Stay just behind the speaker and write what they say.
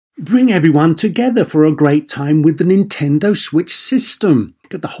Bring everyone together for a great time with the Nintendo Switch system.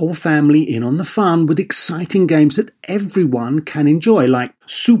 Get the whole family in on the fun with exciting games that everyone can enjoy, like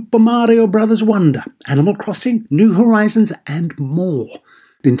Super Mario Bros. Wonder, Animal Crossing, New Horizons, and more.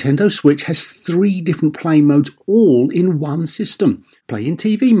 Nintendo Switch has 3 different play modes all in one system. Play in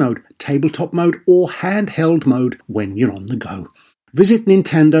TV mode, tabletop mode, or handheld mode when you're on the go. Visit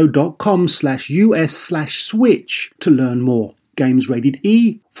nintendo.com/US/Switch to learn more. Games rated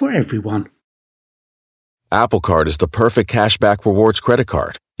E for everyone. Apple Card is the perfect cashback rewards credit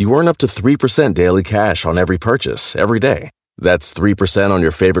card. You earn up to 3% daily cash on every purchase, every day. That's 3% on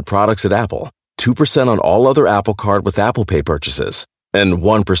your favorite products at Apple, 2% on all other Apple Card with Apple Pay purchases, and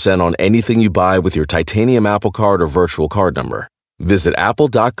 1% on anything you buy with your titanium Apple Card or virtual card number. Visit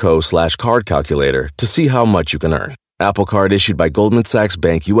apple.co/card calculator to see how much you can earn. Apple Card issued by Goldman Sachs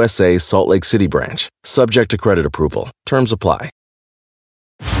Bank USA, Salt Lake City branch. Subject to credit approval. Terms apply.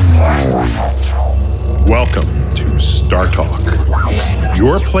 Welcome to Star Talk,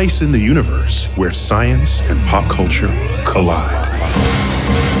 your place in the universe where science and pop culture collide.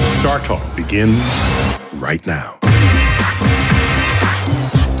 Star Talk begins right now.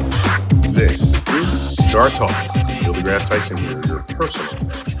 This is Star Talk. Neil deGrasse Tyson here, your personal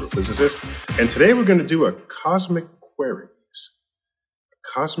astrophysicist. And today we're going to do a Cosmic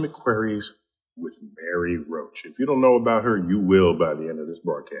Queries with Mary Roach. If you don't know about her, you will by the end of this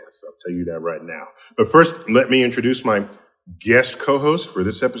broadcast. I'll tell you that right now. But first, let me introduce my guest co-host for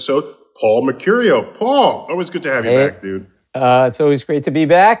this episode, Paul Mercurio. Paul, always good to have you back, dude. It's always great to be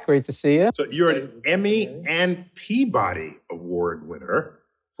back. Great to see you. So you're an Emmy and Peabody Award winner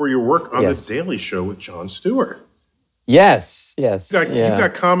for your work on The Daily Show with Jon Stewart. Yes. You've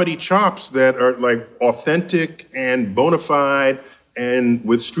got comedy chops that are like authentic and bona fide and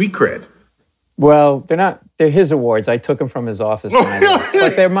with street cred. Well, they're not. They're his awards. I took them from his office.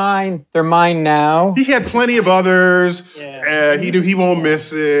 But they're mine. They're mine now. He had plenty of others. Yeah. He won't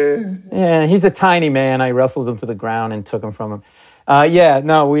miss it. Yeah, he's a tiny man. I wrestled him to the ground and took him from him. We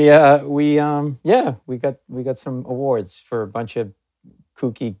got some awards for a bunch of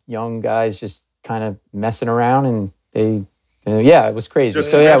kooky young guys just kind of messing around, and it was crazy.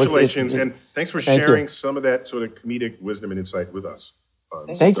 Just congratulations, and thanks for sharing some of that sort of comedic wisdom and insight with us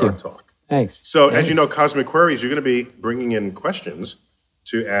on Star Talk. Thanks. So, as you know, Cosmic Queries, you're going to be bringing in questions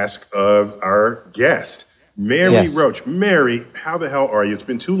to ask of our guest, Mary Roach. Mary, how the hell are you? It's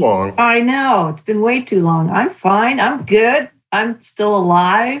been too long. I know. It's been way too long. I'm fine. I'm good. I'm still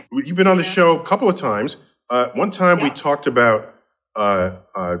alive. You've been on the show a couple of times. One time we talked about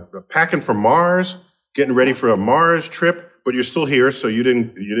packing for Mars, getting ready for a Mars trip, but you're still here, so you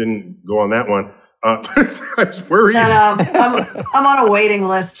didn't go on that one. I was worried. I'm on a waiting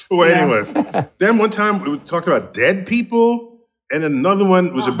list. List. Then one time we talked about dead people, and another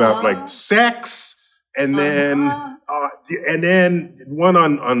one was about like sex, and then one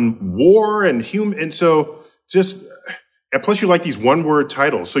on war and human. And so and plus you like these one-word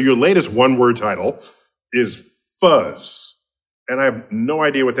titles. So your latest one-word title is Fuzz, and I have no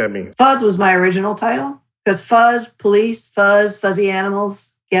idea what that means. Fuzz was my original title because fuzz, police, fuzz, fuzzy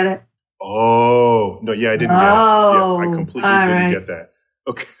animals. Get it? Oh, no, yeah, I didn't get it. Yeah, I completely didn't get that.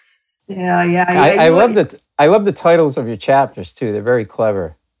 Okay. Yeah. I love the titles of your chapters, too. They're very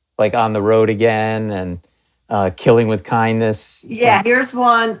clever. Like On the Road Again and Killing with Kindness. Yeah, here's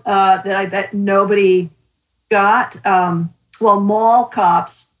one that I bet nobody got. Mall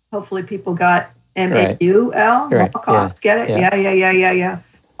Cops. Hopefully people got MAUL. Right. Mall Cops. Get it? Yeah.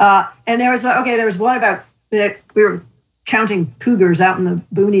 And there was one about, we were counting cougars out in the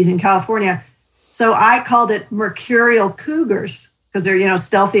boonies in California. So I called it Mercurial Cougars because they're,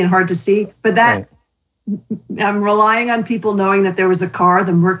 stealthy and hard to see. But I'm relying on people knowing that there was a car,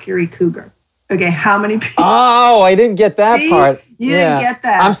 the Mercury Cougar. Okay, how many people? Oh, I didn't get that part. You didn't get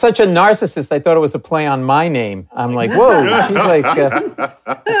that. I'm such a narcissist. I thought it was a play on my name. I'm like, whoa. She's like,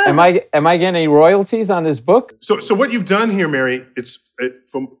 am I getting any royalties on this book? So what you've done here, Mary,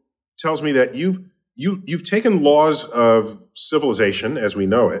 tells me that You've taken laws of civilization as we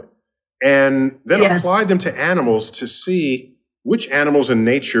know it, and then applied them to animals to see which animals in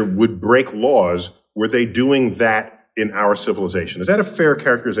nature would break laws. Were they doing that in our civilization? Is that a fair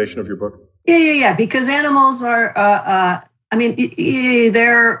characterization of your book? Yeah. Because animals are,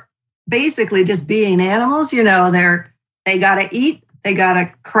 they're basically just being animals. They got to eat, they got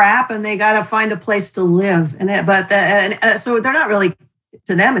to crap, and they got to find a place to live. So they're not really.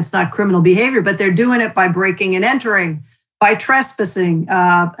 To them, it's not criminal behavior, but they're doing it by breaking and entering, by trespassing,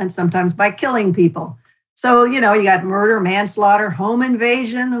 and sometimes by killing people. So, you got murder, manslaughter, home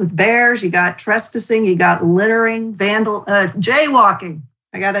invasion with bears, you got trespassing, you got littering, jaywalking.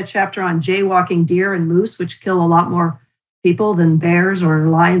 I got a chapter on jaywalking deer and moose, which kill a lot more people than bears or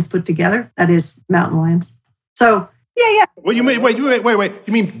lions put together. That is mountain lions. So, yeah. Well, you mean, wait.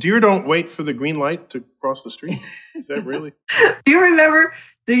 You mean deer don't wait for the green light to cross the street? Is that really? Do you remember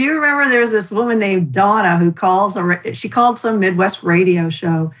there was this woman named Donna who she called some Midwest radio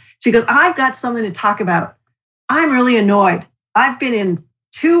show. She goes, I've got something to talk about. I'm really annoyed. I've been in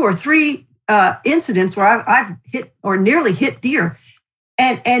 2 or 3 incidents where I've hit or nearly hit deer.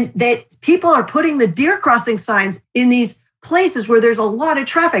 And that people are putting the deer crossing signs in these places where there's a lot of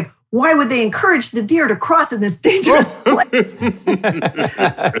traffic. Why would they encourage the deer to cross in this dangerous place? And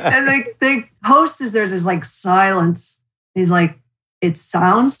the host there's this like silence. He's like, it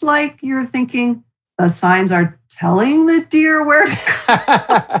sounds like you're thinking the signs are telling the deer where to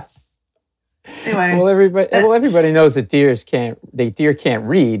cross. Anyway, everybody knows that deer can't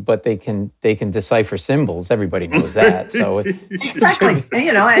read, but they can decipher symbols. Everybody knows that. So exactly,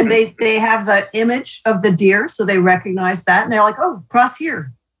 and they have the image of the deer, so they recognize that, and they're like, "Oh, cross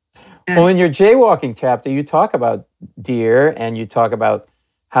here." Well, in your jaywalking chapter, you talk about deer, and you talk about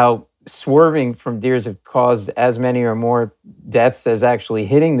how swerving from deers have caused as many or more deaths as actually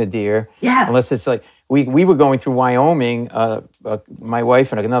hitting the deer. Yeah, unless it's like. We were going through Wyoming, my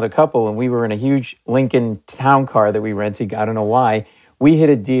wife and another couple, and we were in a huge Lincoln town car that we rented. I don't know why. We hit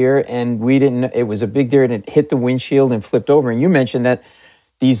a deer, and we didn't. It was a big deer, and it hit the windshield and flipped over. And you mentioned that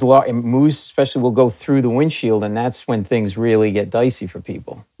these moose, especially, will go through the windshield, and that's when things really get dicey for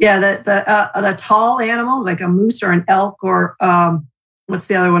people. Yeah, the tall animals like a moose or an elk or what's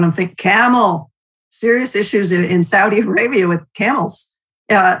the other one? I'm thinking camel. Serious issues in Saudi Arabia with camels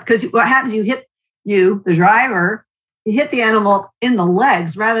because what happens? The driver, you hit the animal in the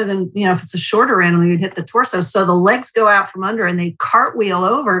legs rather than, if it's a shorter animal, you'd hit the torso. So the legs go out from under and they cartwheel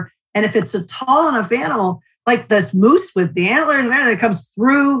over. And if it's a tall enough animal, like this moose with the antlers and everything that comes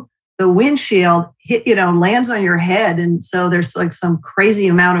through the windshield, lands on your head. And so there's like some crazy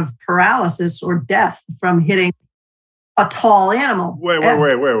amount of paralysis or death from hitting a tall animal. Wait.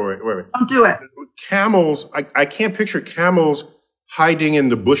 Don't do it. Camels, I can't picture camels hiding in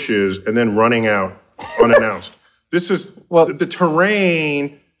the bushes and then running out unannounced. This is, the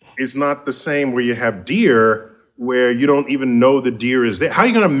terrain is not the same where you have deer where you don't even know the deer is there. How are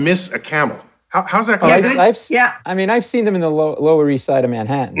you going to miss a camel? How's that going to happen? I've seen them in the Lower East Side of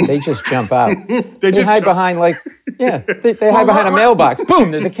Manhattan. They just jump out. they hide behind they hide behind a mailbox.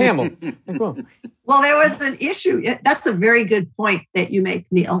 Boom, there's a camel. Boom. Well, there was an issue. That's a very good point that you make,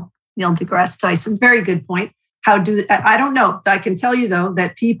 Neil deGrasse Tyson. Very good point. I don't know. I can tell you, though,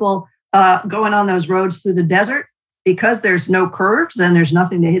 that people going on those roads through the desert, because there's no curves and there's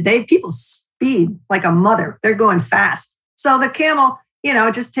nothing to hit, people speed like a mother. They're going fast. So the camel,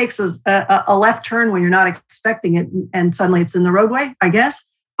 it just takes a left turn when you're not expecting it, and suddenly it's in the roadway, I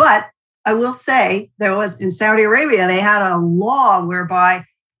guess. But I will say there was in Saudi Arabia, they had a law whereby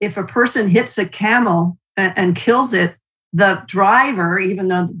if a person hits a camel and kills it, the driver, even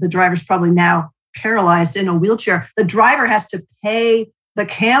though the driver's probably now paralyzed in a wheelchair, the driver has to pay the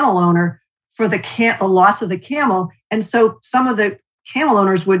camel owner for the loss of the camel. And so some of the camel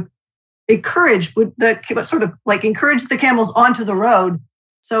owners would encourage the camels onto the road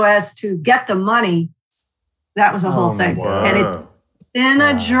so as to get the money. That was a whole thing. Wow. And it's in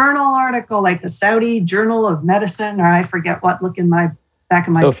a journal article, like the Saudi Journal of Medicine, or I forget what, look in my back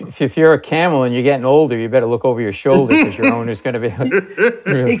of my... So if you're a camel and you're getting older, you better look over your shoulder because your owner's going to be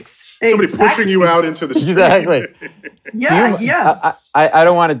like... Somebody pushing you out into the street. Exactly. Yeah. I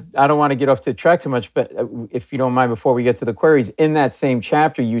don't want to get off the track too much, but if you don't mind, before we get to the queries, in that same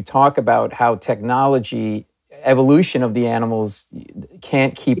chapter, you talk about how evolution of the animals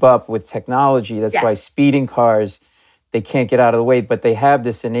can't keep up with technology. That's why speeding cars, they can't get out of the way, but they have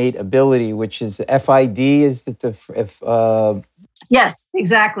this innate ability, which is FID, is that Yes,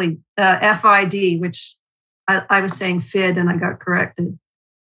 exactly. FID, which I was saying FID and I got corrected.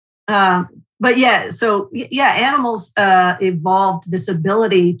 But animals evolved this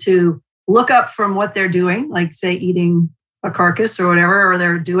ability to look up from what they're doing, like say eating a carcass or whatever, or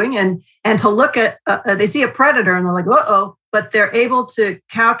they're doing, and to look at, they see a predator and they're like, uh-oh, but they're able to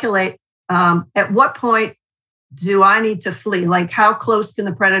calculate at what point do I need to flee? Like, how close can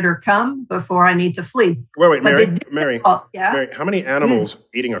the predator come before I need to flee? Wait, Mary, how many animals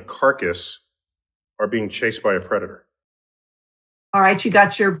eating a carcass are being chased by a predator? All right, you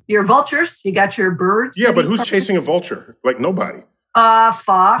got your vultures, you got your birds. Yeah, but who's chasing a vulture? Like nobody.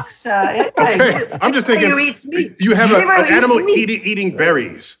 Fox. Okay, I'm just thinking. Who eats meat? You have an animal eating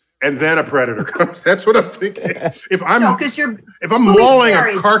berries, and then a predator comes. That's what I'm thinking. If I'm mauling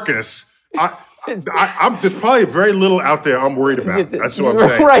a carcass, There's probably very little out there I'm worried about. That's what I'm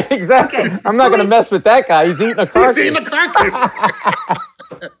saying. Right, exactly. Okay. I'm not going to mess with that guy. He's eating a carcass. He's eating a carcass.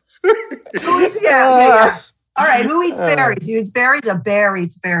 Yeah. All right, who eats berries? You eat berries? A bear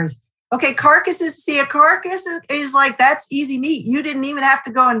eats berries. Okay, carcasses. See, a carcass is like, that's easy meat. You didn't even have to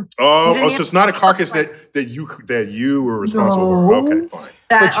go and. So it's not a carcass that you were responsible for. Okay, fine.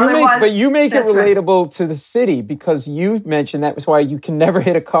 But you make it relatable to the city, because you mentioned that was why you can never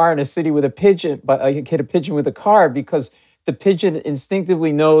hit a car in a city with a pigeon, but I hit a pigeon with a car, because the pigeon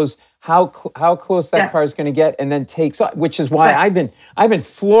instinctively knows how close that car is going to get, and then takes off. Which is why I've been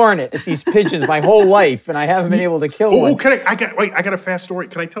flooring it at these pigeons my whole life, and I haven't been able to kill one. Oh, I got a fast story.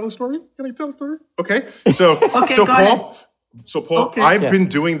 Can I tell a story? Okay. So Paul, I've been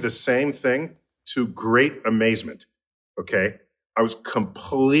doing the same thing to great amazement. Okay, I was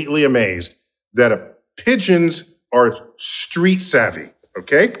completely amazed that pigeons are street savvy.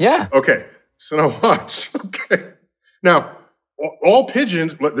 Okay. Yeah. Okay. So now watch. Okay. Now, all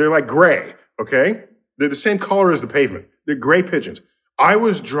pigeons, they're like gray, okay? They're the same color as the pavement. They're gray pigeons. I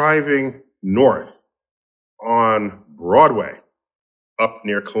was driving north on Broadway up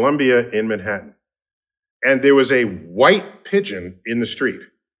near Columbia in Manhattan, and there was a white pigeon in the street.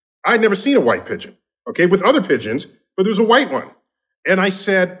 I'd never seen a white pigeon, okay, with other pigeons, but there was a white one. And I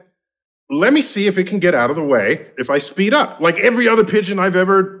said, let me see if it can get out of the way if I speed up, like every other pigeon I've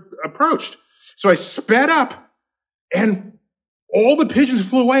ever approached. So I sped up, and all the pigeons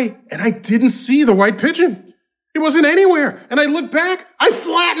flew away, and I didn't see the white pigeon. It wasn't anywhere. And I looked back, I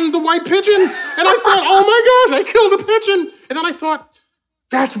flattened the white pigeon, and I thought, oh my gosh, I killed a pigeon. And then I thought,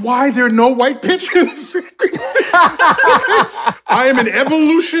 that's why there are no white pigeons. I am an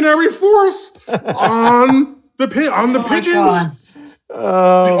evolutionary force on the pigeons. God.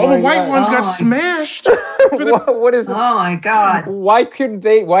 All the white ones got smashed. What is it? Oh my God! Why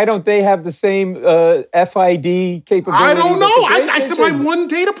don't they have the same FID capability? I don't know. I said my one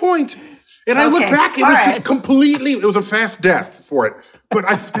data point, and I looked back. It was just completely. It was a fast death for it. But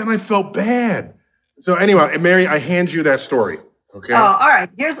then I felt bad. So anyway, Mary, I hand you that story. Okay. Oh, all right.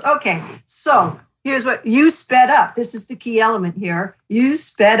 So here's what you sped up. This is the key element here. You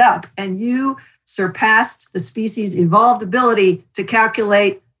sped up, and you surpassed the species' evolved ability to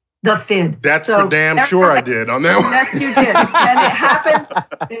calculate the FID. That's for damn sure I did on that one. Yes, you did.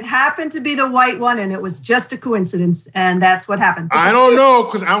 And it happened to be the white one, and it was just a coincidence, and that's what happened. I don't know,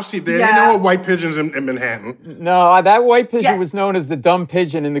 because I'll see. They didn't know white pigeons in Manhattan. No, that white pigeon was known as the dumb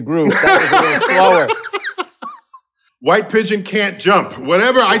pigeon in the group. That was a little slower. White pigeon can't jump.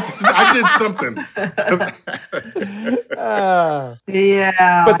 Whatever, I did something.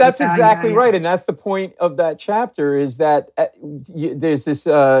 But that's exactly right, and that's the point of that chapter. Is that there's this?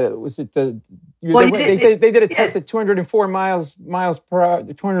 Was it the? They did a test at 204 miles per hour.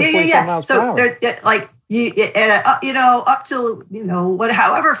 245 miles per hour. So they're like up to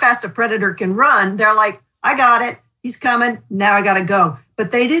however fast a predator can run. They're like, I got it. He's coming. Now I got to go.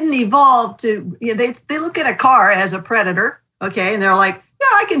 But they didn't evolve to, they look at a car as a predator, okay? And they're like, yeah,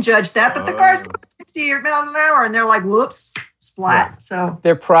 I can judge that. But the car's going 60 miles an hour. And they're like, whoops, splat. Yeah. So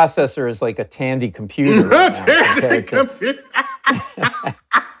their processor is like a Tandy computer. Tandy computer.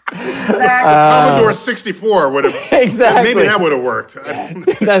 Exactly. Commodore 64 would have. Exactly. Maybe that would have worked.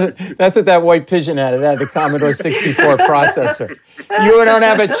 That's what that white pigeon had. It had the Commodore 64 processor. You don't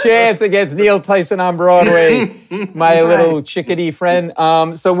have a chance against Neil Tyson on Broadway, my little chickadee friend.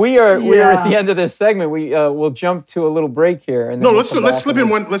 So we are at the end of this segment. We'll jump to a little break here. And then let's slip in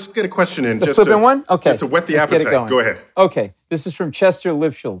one. Let's get a question in. Let's slip in one? Okay. Just to whet the appetite. Go ahead. Okay. This is from Chester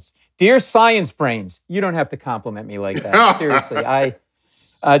Lipschultz. Dear Science Brains, you don't have to compliment me like that. Seriously,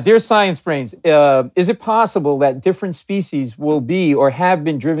 dear Science Brains, is it possible that different species will be or have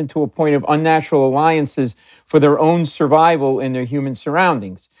been driven to a point of unnatural alliances for their own survival in their human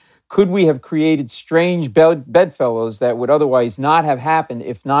surroundings? Could we have created strange bedfellows that would otherwise not have happened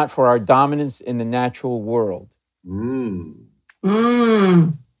if not for our dominance in the natural world?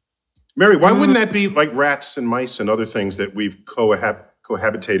 Mary, why wouldn't that be like rats and mice and other things that we've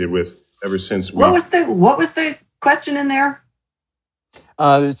cohabitated with ever since? What was the question in there?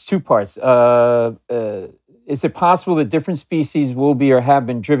 There's two parts. Is it possible that different species will be or have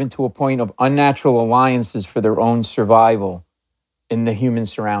been driven to a point of unnatural alliances for their own survival in the human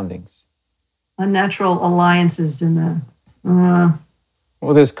surroundings? Unnatural alliances in the...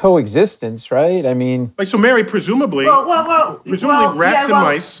 Well, there's coexistence, right? I mean... So Mary, presumably rats and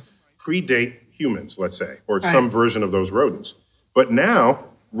mice predate humans, let's say, or some version of those rodents. But now,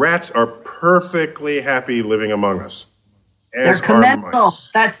 rats are perfectly happy living among us. They're commensal.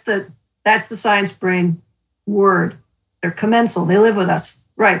 That's the science brain word. They're commensal. They live with us.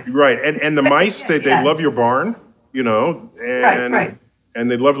 Right. Right. And the mice, they love your barn, you know, and right. And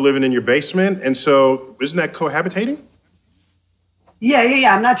they love living in your basement. And so isn't that cohabitating?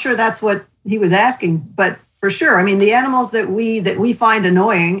 Yeah. I'm not sure that's what he was asking, but for sure. I mean, the animals that we find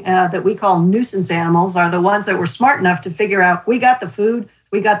annoying, that we call nuisance animals, are the ones that were smart enough to figure out, we got the food,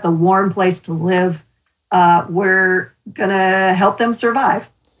 we got the warm place to live. We're going to help them survive.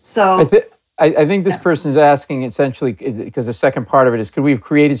 So I think this person is asking essentially, because the second part of it is, could we have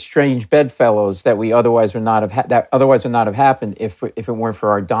created strange bedfellows that we otherwise would not have happened if it weren't for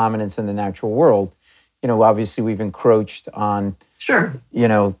our dominance in the natural world? You know, obviously we've encroached on, you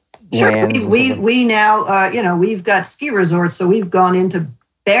know, lands. We now, you know, we've got ski resorts, so we've gone into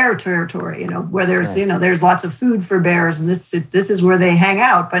bear territory, you know, where there's, you know, there's lots of food for bears, and this is where they hang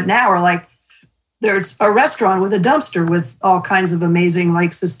out. But now we're like, there's a restaurant with a dumpster with all kinds of amazing, like,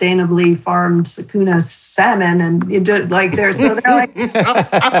 sustainably farmed Sakuna salmon, and they're like, we're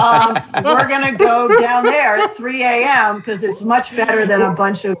gonna go down there at 3 a.m. because it's much better than a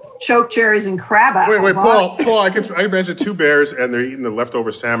bunch of choke cherries and crab apples. Wait, Paul, I imagine two bears and they're eating the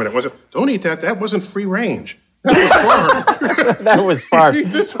leftover salmon. Don't eat that. That wasn't free range. That was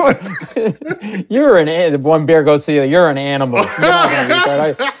farmed. One bear goes to you, you're an animal. You're not gonna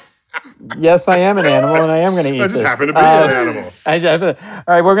eat that. Yes, I am an animal, and I am going to eat this. I just happen to be an animal. All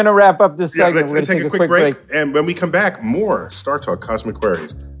right, we're going to wrap up this segment. We're going to take a quick break. And when we come back, more Star Talk Cosmic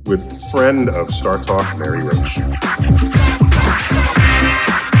Queries with friend of Star Talk, Mary Roach.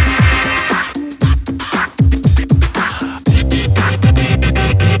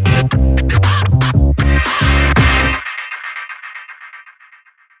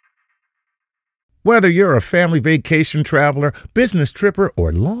 Whether you're a family vacation traveler, business tripper,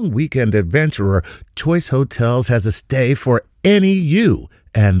 or long weekend adventurer, Choice Hotels has a stay for any you.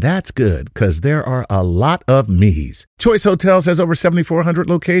 And that's good, because there are a lot of me's. Choice Hotels has over 7,400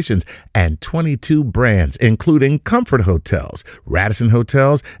 locations and 22 brands, including Comfort Hotels, Radisson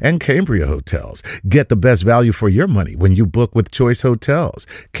Hotels, and Cambria Hotels. Get the best value for your money when you book with Choice Hotels.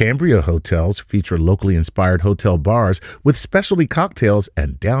 Cambria Hotels feature locally inspired hotel bars with specialty cocktails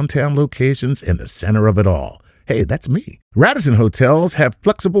and downtown locations in the center of it all. Hey, that's me. Radisson Hotels have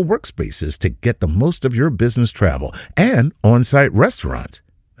flexible workspaces to get the most of your business travel and on-site restaurants.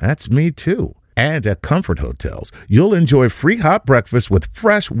 That's me too. And at Comfort Hotels, you'll enjoy free hot breakfast with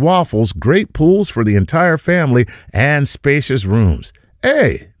fresh waffles, great pools for the entire family, and spacious rooms.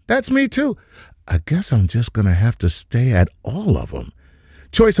 Hey, that's me too. I guess I'm just going to have to stay at all of them.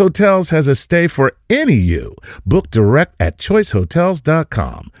 Choice Hotels has a stay for any you. Book direct at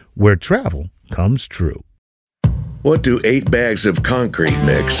choicehotels.com, where travel comes true. What do 8 bags of concrete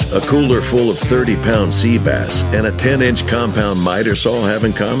mix, a cooler full of 30-pound sea bass, and a 10-inch compound miter saw have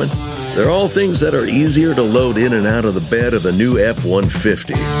in common? They're all things that are easier to load in and out of the bed of the new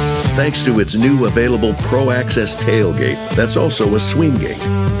F-150. Thanks to its new available Pro Access tailgate that's also a swing gate.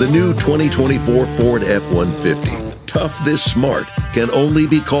 The new 2024 Ford F-150. Tough this smart can only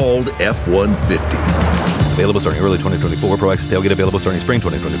be called F-150. Available starting early 2024. Pro Access tailgate available starting spring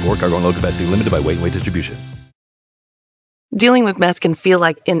 2024. Cargo and load capacity limited by weight and weight distribution. Dealing with mess can feel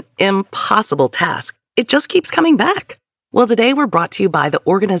like an impossible task. It just keeps coming back. Well, today we're brought to you by the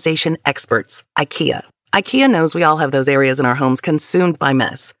organization experts, IKEA. IKEA knows we all have those areas in our homes consumed by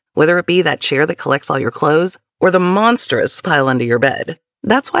mess, whether it be that chair that collects all your clothes or the monstrous pile under your bed.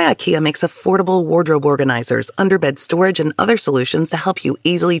 That's why IKEA makes affordable wardrobe organizers, underbed storage, and other solutions to help you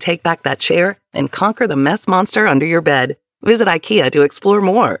easily take back that chair and conquer the mess monster under your bed. Visit IKEA to explore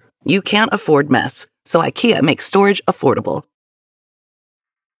more. You can't afford mess, so IKEA makes storage affordable.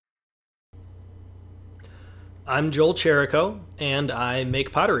 I'm Joel Cherico, and I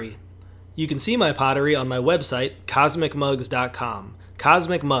make pottery. You can see my pottery on my website, cosmicmugs.com.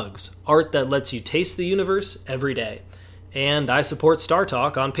 Cosmic Mugs, art that lets you taste the universe every day. And I support Star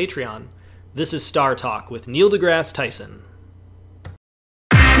Talk on Patreon. This is Star Talk with Neil deGrasse Tyson.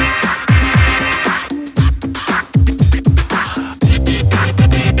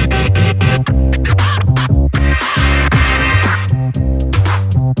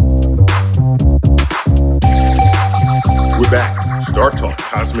 We're back. Star Talk,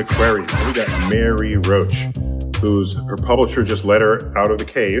 Cosmic Queries. And we got Mary Roach, her publisher just let her out of the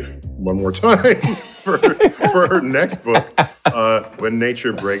cave one more time for her next book, When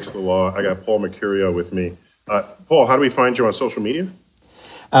Nature Breaks the Law. I got Paul Mercurio with me. Paul, how do we find you on social media?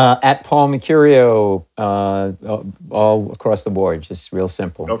 At Paul Mercurio, all across the board, just real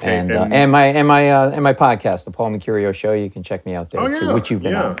simple. Okay, and my podcast, the Paul Mercurio Show. You can check me out there too, which you've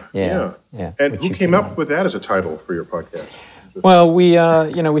been on. Yeah. And who came up with that as a title for your podcast? Well, we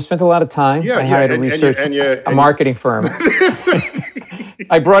spent a lot of time. Yeah, I hired a research, a marketing firm.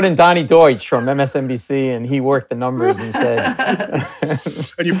 I brought in Donnie Deutsch from MSNBC, and he worked the numbers and said,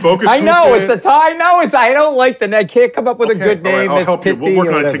 "And you focus." I know I don't like the. I can't come up with a good name. Right, I'll help you. We'll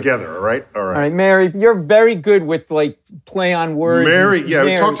work on it together. All right. All right, Mary, you're very good with like play on words. Mary,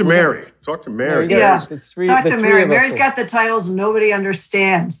 talk to Mary. Talk to Mary. Yeah, talk to Mary. Mary's got the titles nobody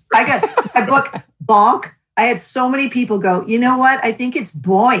understands. I book Bonk. I had so many people go, you know what? I think it's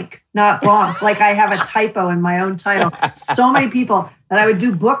Boink, not Bonk. Like I have a typo in my own title. So many people that I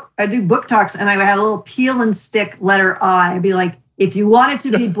do book talks, and I had a little peel and stick letter I. I'd be like, if you want it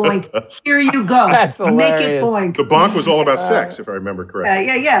to be Boink, here you go. That's hilarious. Make it Boink. The Bonk was all about sex, if I remember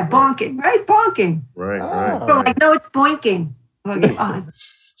correctly. Yeah. Bonking, right? Bonking. Right. So like, no, it's boinking. Okay,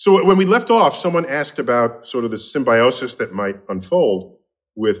 So when we left off, someone asked about sort of the symbiosis that might unfold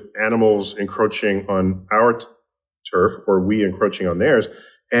with animals encroaching on our turf or we encroaching on theirs.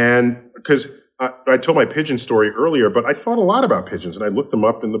 And because I told my pigeon story earlier, but I thought a lot about pigeons and I looked them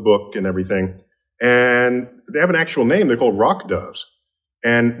up in the book and everything. And they have an actual name. They're called rock doves.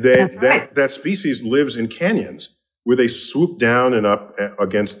 And that species lives in canyons where they swoop down and up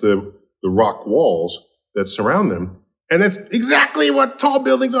against the rock walls that surround them. And that's exactly what tall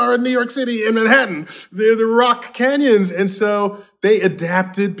buildings are in New York City and Manhattan. They're the rock canyons. And so they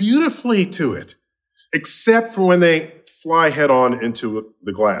adapted beautifully to it, except for when they fly head on into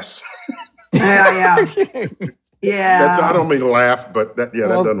the glass. Yeah. I don't mean to laugh, but that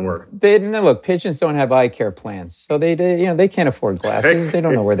doesn't work. Look, pigeons don't have eye care plans. So they can't afford glasses. They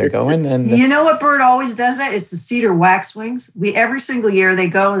don't know where they're going. And you know what bird always does that? It's the cedar waxwings. Every single year they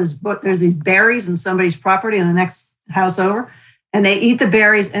go, there's these berries in somebody's property in the next house over, and they eat the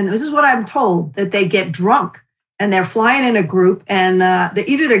berries. And this is what I'm told, that they get drunk and they're flying in a group, and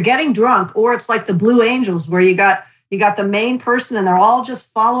they're getting drunk, or it's like the Blue Angels where you got the main person and they're all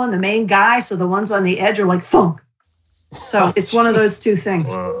just following the main guy. So the ones on the edge are like thunk. So it's one of those two things.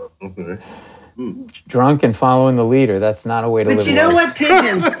 Okay. Drunk and following the leader. That's not a way to live. But you know what,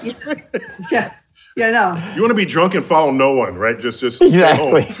 pigeons? Yeah, no. You want to be drunk and follow no one, right? Just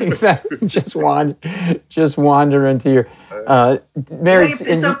exactly. Just wander into your married.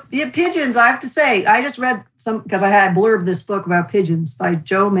 Pigeons. I have to say, I just read because I had blurbed this book about pigeons by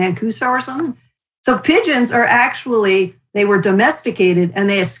Joe Mancuso or something. So pigeons are actually, they were domesticated and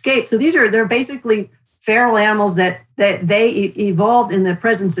they escaped. So they're basically feral animals that they evolved in the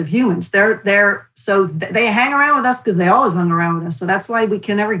presence of humans. So they hang around with us because they always hung around with us. So that's why we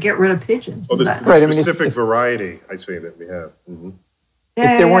can never get rid of pigeons. Well, there's a specific variety, I say, that we have. Mm-hmm.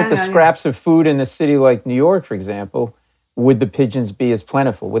 If there weren't the scraps of food in a city like New York, for example, would the pigeons be as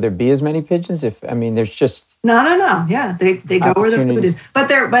plentiful? Would there be as many pigeons? There's just no. Yeah, they go where the food is, but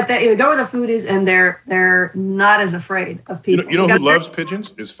they go where the food is, and they're not as afraid of people. You know who loves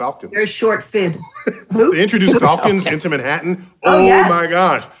pigeons? Is falcons. They're short fin. They introduced falcons into Manhattan. Yes. My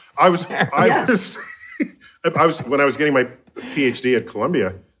gosh! I was when I was getting my PhD at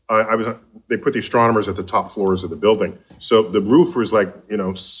Columbia. They put the astronomers at the top floors of the building, so the roof was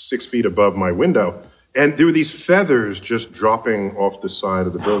 6 feet above my window. And there were these feathers just dropping off the side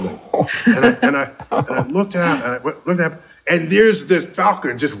of the building. And I looked out, and there's this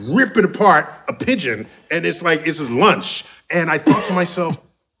falcon just ripping apart a pigeon, and it's like it's his lunch. And I thought to myself,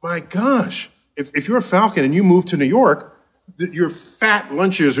 my gosh, if you're a falcon and you move to New York, your fat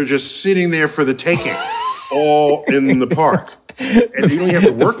lunches are just sitting there for the taking, all in the park. And you don't even have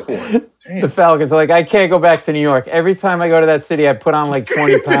to work for it. Damn. The Falcons are like, I can't go back to New York. Every time I go to that city, I put on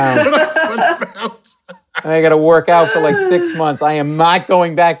 20 pounds. 20 pounds. And I got to work out for 6 months. I am not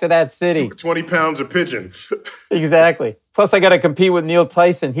going back to that city. 20 pounds of pigeon. Exactly. Plus, I got to compete with Neil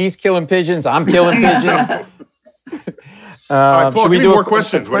Tyson. He's killing pigeons. I'm killing pigeons. Paul, give me more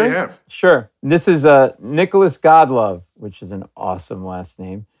questions. What do you have? Sure. This is Nicholas Godlove, which is an awesome last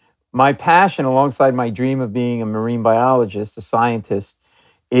name. My passion, alongside my dream of being a marine biologist, a scientist,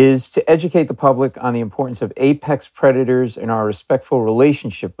 is to educate the public on the importance of apex predators and our respectful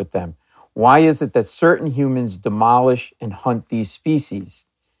relationship with them. Why is it that certain humans demolish and hunt these species?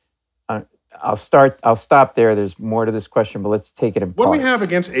 I'll stop there. There's more to this question, but let's take it in parts. What do we have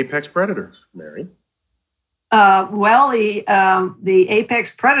against apex predators, Mary? The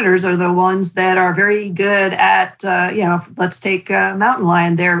apex predators are the ones that are very good at, let's take mountain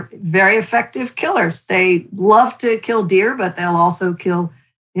lion. They're very effective killers. They love to kill deer, but they'll also kill,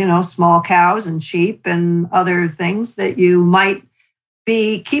 small cows and sheep and other things that you might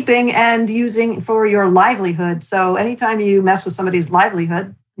be keeping and using for your livelihood. So anytime you mess with somebody's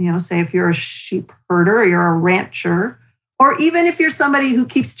livelihood, say if you're a sheep herder or you're a rancher, or even if you're somebody who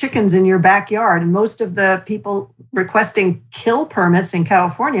keeps chickens in your backyard, and most of the people requesting kill permits in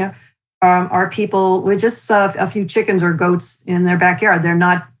California are people with just a few chickens or goats in their backyard. They're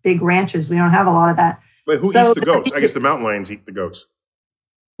not big ranches. We don't have a lot of that. But who eats the goats? I guess the mountain lions eat the goats.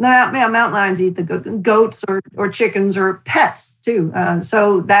 No, mountain lions eat the goats or chickens or pets too.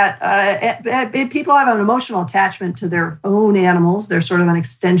 So that people have an emotional attachment to their own animals. They're sort of an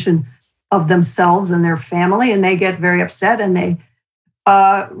extension of themselves and their family, and they get very upset. And they,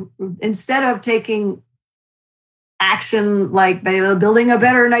 instead of taking action like building a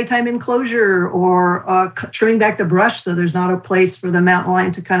better nighttime enclosure or trimming back the brush so there's not a place for the mountain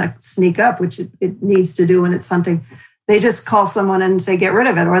lion to kind of sneak up, which it needs to do when it's hunting, they just call someone and say, get rid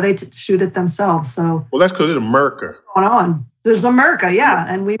of it, or they shoot it themselves. So, well, that's because it's America. Going on. There's America, yeah.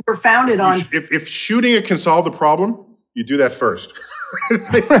 And we were founded on... If shooting it can solve the problem, you do that first.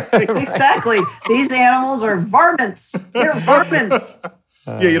 Exactly. These animals are varmints. They're varmints.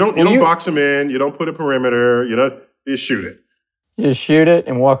 You don't box them in. You don't put a perimeter. You shoot it. You shoot it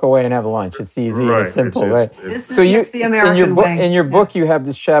and walk away and have lunch. It's easy. Right. It's simple, right? It's the American way. In your book, you have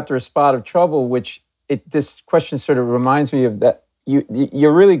this chapter, A Spot of Trouble, which this question sort of reminds me of that.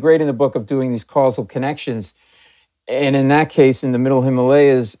 You're really great in the book of doing these causal connections. And in that case, in the Middle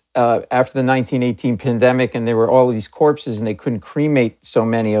Himalayas, after the 1918 pandemic, and there were all of these corpses and they couldn't cremate so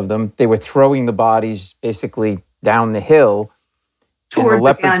many of them, they were throwing the bodies basically down the hill. Toward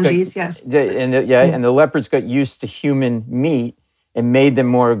the Ganges, yes. And the leopards got used to human meat and made them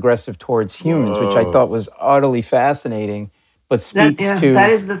more aggressive towards humans, which I thought was utterly fascinating, but speaks to... That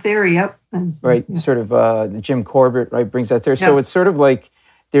is the theory, yep. Right, sort of Jim Corbett, right, brings that there. Yep. So it's sort of like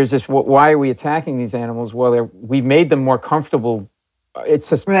there's this, why are we attacking these animals? Well, we made them more comfortable. It's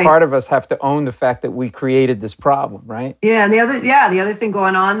just part of us have to own the fact that we created this problem, right? Yeah, and the other thing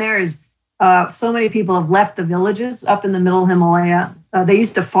going on there is so many people have left the villages up in the Middle Himalaya. They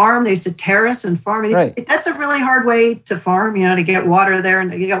used to farm, they used to terrace and farm. And that's a really hard way to farm, to get water there,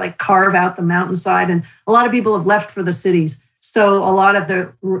 and you got to carve out the mountainside. And a lot of people have left for the cities. So a lot of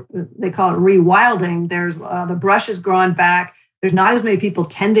they call it rewilding. There's the brush has grown back. There's not as many people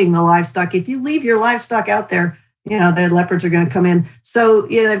tending the livestock. If you leave your livestock out there, the leopards are going to come in. So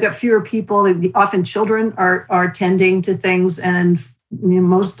they've got fewer people. Often children are tending to things, and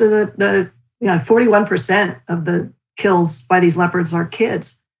most of the 41% of the kills by these leopards are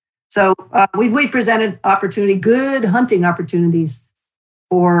kids. So we've presented good hunting opportunities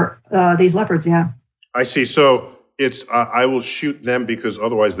for these leopards. Yeah, I see. So it's I will shoot them because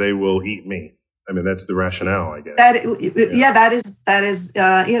otherwise they will eat me. I mean, that's the rationale, I guess. That is.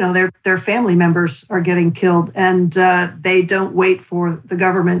 Their family members are getting killed, and they don't wait for the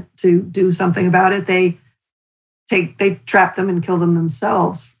government to do something about it. They trap them and kill them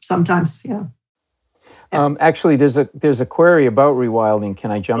themselves sometimes. Yeah. Actually, there's a query about rewilding.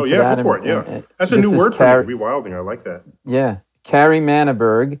 Can I jump to that? Go for it. Yeah, that's a new word for me, rewilding. I like that. Yeah, Carrie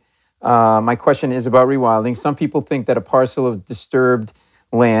Manneberg. My question is about rewilding. Some people think that a parcel of disturbed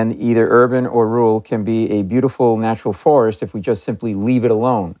land, either urban or rural, can be a beautiful natural forest if we just simply leave it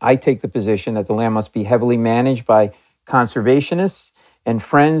alone. I take the position that the land must be heavily managed by conservationists and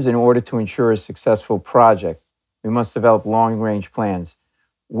friends in order to ensure a successful project. We must develop long-range plans.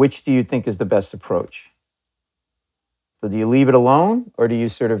 Which do you think is the best approach? So do you leave it alone, or do you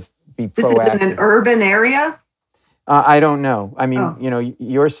sort of be proactive? This is in an urban area? I don't know. I mean,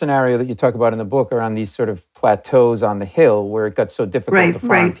 your scenario that you talk about in the book are on these sort of plateaus on the hill where it got so difficult to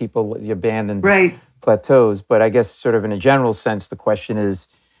find people, the abandoned plateaus. But I guess sort of in a general sense, the question is,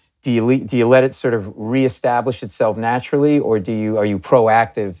 do you let it sort of reestablish itself naturally, or are you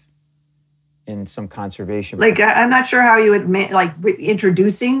proactive in some conservation? I'm not sure how you would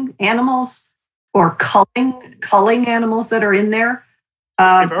introducing animals or culling animals that are in there. If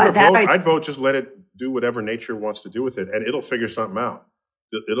I were to vote, I'd vote just let it do whatever nature wants to do with it, and it'll figure something out.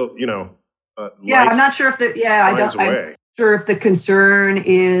 It'll, I'm not sure if I'm sure if the concern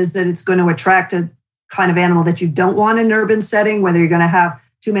is that it's going to attract a kind of animal that you don't want in an urban setting, whether you're going to have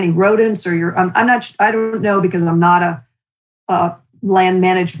too many rodents or I don't know, because I'm not a land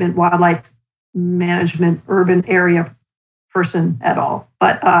management, wildlife management, urban area person at all.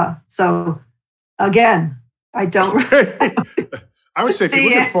 But so again, I don't. I would say if you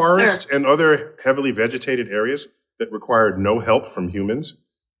look at forests and other heavily vegetated areas that required no help from humans,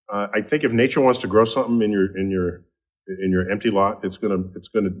 I think if nature wants to grow something in your empty lot, it's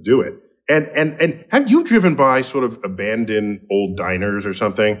gonna do it. And have you driven by sort of abandoned old diners or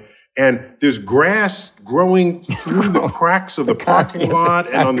something? And there's grass growing through the cracks of the parking lot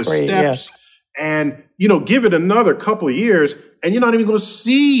and on the steps. Yeah. And give it another couple of years, and you're not even going to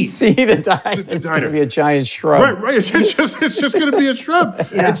see the diner. It's going to be a giant shrub. Right. It's just going to be a shrub.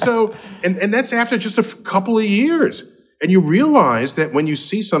 Yeah. And so, and that's after just a couple of years. And you realize that when you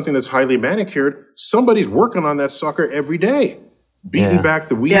see something that's highly manicured, somebody's working on that sucker every day, beating back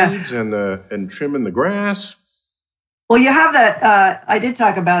the weeds and trimming the grass. Well, you have that. I did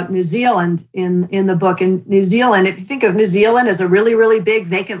talk about New Zealand in the book. In New Zealand, if you think of New Zealand as a really, really big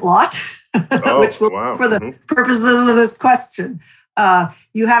vacant lot, which will, for the purposes of this question,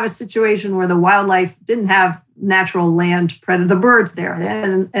 you have a situation where the wildlife didn't have natural land predator, the birds there,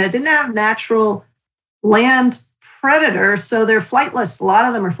 and it didn't have natural land predators, so they're flightless. A lot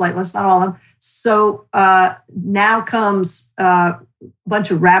of them are flightless, not all of them. So now comes a bunch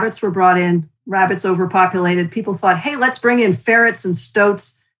of rabbits were brought in. Rabbits overpopulated. People thought, hey, let's bring in ferrets and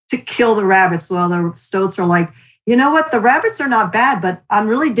stoats to kill the rabbits. Well, the stoats are like, you know what? The rabbits are not bad, but I'm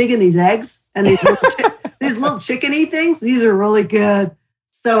really digging these eggs and these little chickeny things. These are really good.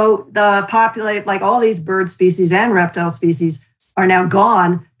 So like all these bird species and reptile species are now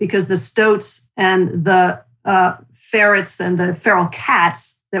gone because the stoats and the ferrets and the feral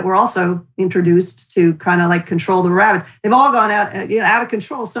cats that were also introduced to kind of like control the rabbits. They've all gone out of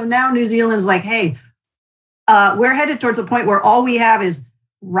control. So now New Zealand's like, hey, we're headed towards a point where all we have is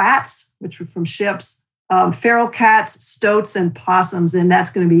rats, which are from ships, feral cats, stoats, and possums, and that's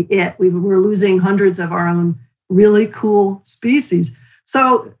going to be it. We're losing hundreds of our own really cool species.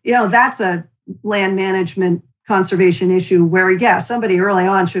 So, that's a land management conservation issue where, somebody early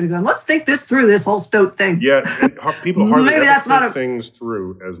on should have gone, let's think this through, this whole stoat thing. Yeah, people hardly ever think things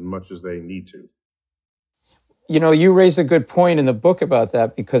through as much as they need to. You raise a good point in the book about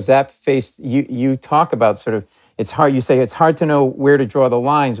that, because that you talk about sort of, it's hard, you say it's hard to know where to draw the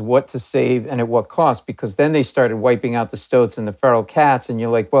lines, what to save and at what cost, because then they started wiping out the stoats and the feral cats, and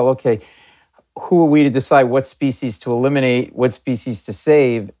you're like, well, okay, who are we to decide what species to eliminate, what species to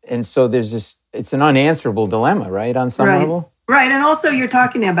save? And so there's this, it's an unanswerable dilemma, right, on some level? Right, and also you're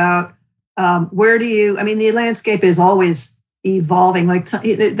talking about the landscape is always evolving. Like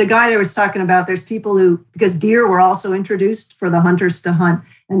the guy that was talking about, there's people who, because deer were also introduced for the hunters to hunt,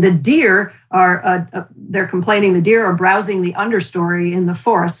 and the deer are, they're complaining the deer are browsing the understory in the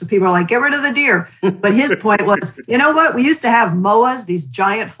forest. So people are like, get rid of the deer. But his point was, you know what? We used to have moas, these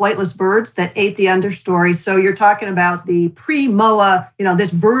giant flightless birds that ate the understory. So you're talking about the pre-moa,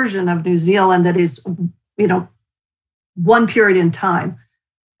 this version of New Zealand that is, one period in time.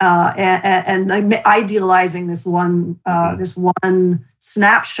 And idealizing this one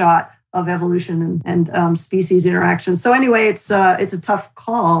snapshot of evolution and species interaction. So anyway, it's a tough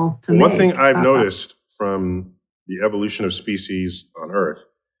call to make. One thing I've noticed from the evolution of species on Earth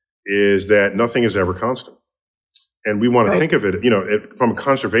is that nothing is ever constant. And we want to think of it, from a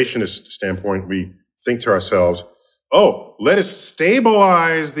conservationist standpoint, we think to ourselves, let us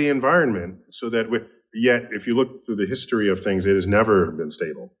stabilize the environment so that yet if you look through the history of things, it has never been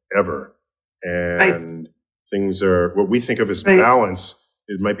stable, ever. And things are, what we think of as balance,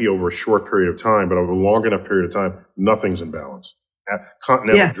 it might be over a short period of time, but over a long enough period of time, nothing's in balance.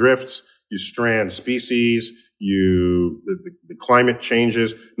 Continental drifts, you strand species, the climate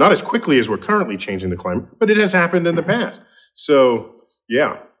changes, not as quickly as we're currently changing the climate, but it has happened in the past. So,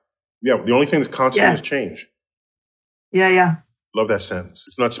 the only thing that's constant is change. Yeah. Love that sentence.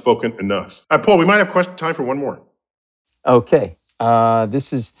 It's not spoken enough. Paul, we might have time for one more. Okay.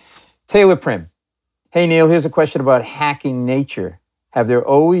 This is Taylor Prim. Hey, Neil, here's a question about hacking nature. Have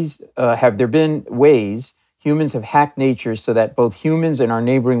there been ways humans have hacked nature so that both humans and our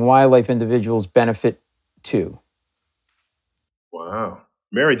neighboring wildlife individuals benefit too? Wow.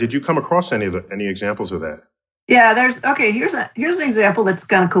 Mary, did you come across any examples of that? Yeah, here's an example that's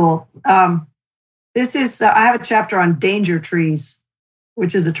kind of cool. This is, I have a chapter on danger trees,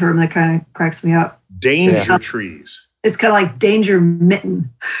 which is a term that kind of cracks me up. Danger trees. It's kind of like danger mitten.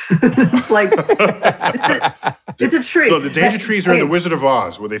 It's like, it's a tree. No, the danger trees are in The Wizard of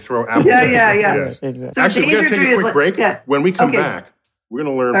Oz, where they throw apples at you. Yeah. Yes. Exactly. So actually, we're going to take a quick break. Yeah. When we come back, we're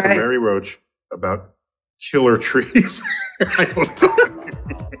going to learn from Mary Roach about killer trees. I don't know.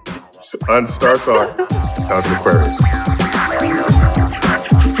 On Star Talk, Cosmic Queries.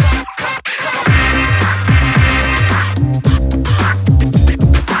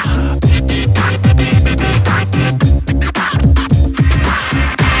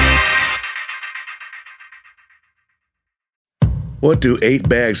 What do 8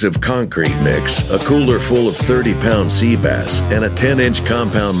 bags of concrete mix, a cooler full of 30-pound sea bass, and a 10-inch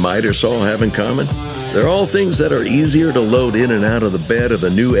compound miter saw have in common? They're all things that are easier to load in and out of the bed of the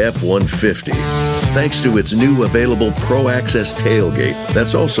new F-150. Thanks to its new available Pro Access tailgate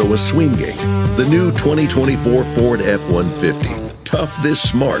that's also a swing gate. The new 2024 Ford F-150. Tough this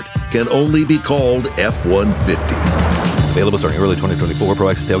smart can only be called F-150. Available starting early 2024. Pro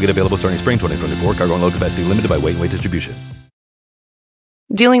Access tailgate available starting spring 2024. Cargo and load capacity limited by weight and weight distribution.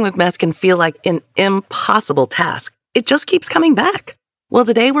 Dealing with mess can feel like an impossible task. It just keeps coming back. Well,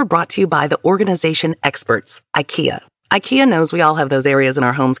 today we're brought to you by the organization experts, IKEA. IKEA knows we all have those areas in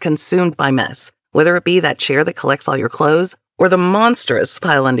our homes consumed by mess, whether it be that chair that collects all your clothes or the monstrous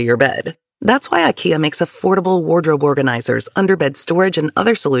pile under your bed. That's why IKEA makes affordable wardrobe organizers, underbed storage, and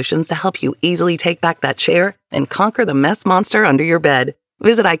other solutions to help you easily take back that chair and conquer the mess monster under your bed.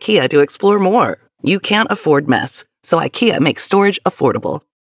 Visit IKEA to explore more. You can't afford mess, so IKEA makes storage affordable.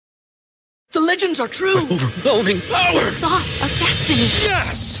 The legends are true. Overwhelming power! The sauce of destiny.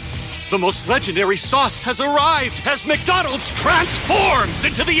 Yes! The most legendary sauce has arrived as McDonald's transforms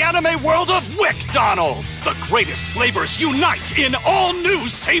into the anime world of WickDonald's. The greatest flavors unite in all new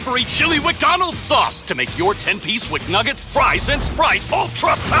savory chili McDonald's sauce to make your 10-piece Wick Nuggets, fries, and Sprite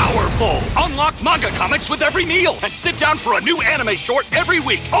ultra-powerful. Unlock manga comics with every meal and sit down for a new anime short every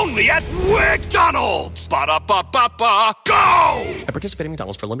week only at WickDonald's. Ba-da-ba-ba-ba, go! At participating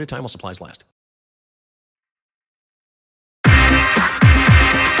McDonald's for a limited time while supplies last.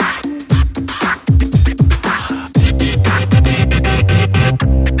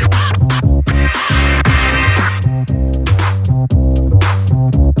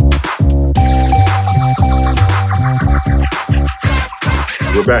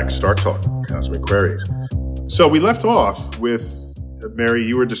 We're back. Star Talk, Cosmic Queries. So we left off with, Mary,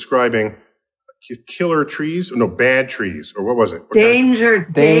 you were describing killer trees? No, bad trees. Or what was it? Danger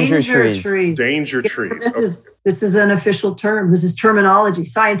trees. Danger trees. This is an official term. This is terminology,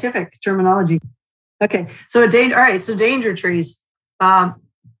 scientific terminology. Okay. So danger trees. A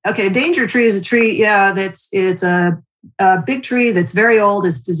danger tree is a tree, it's a big tree that's very old,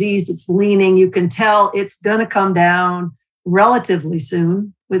 it's diseased, it's leaning. You can tell it's going to come down relatively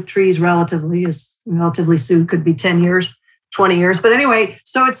soon. With trees, relatively soon could be 10 years, 20 years. But anyway,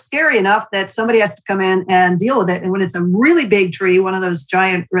 so it's scary enough that somebody has to come in and deal with it. And when it's a really big tree, one of those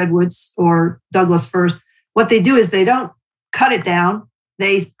giant redwoods or Douglas firs, what they do is they don't cut it down.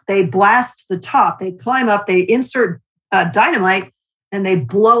 They blast the top. They climb up, they insert dynamite, and they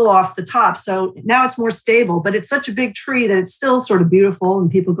blow off the top. So now it's more stable, but it's such a big tree that it's still sort of beautiful.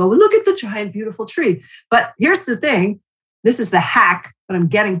 And people go, well, look at the giant, beautiful tree. But here's the thing. This is the hack that I'm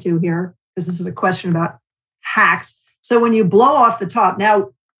getting to here, because this is a question about hacks. So when you blow off the top, now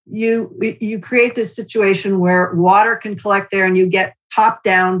you create this situation where water can collect there and you get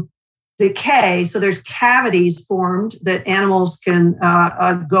top-down decay. So there's cavities formed that animals can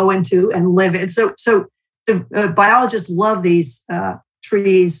go into and live in. So the biologists love these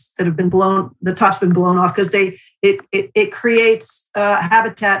trees that have been blown, the top's been blown off, because it creates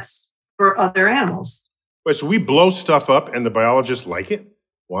habitats for other animals. Wait, so we blow stuff up and the biologists like it?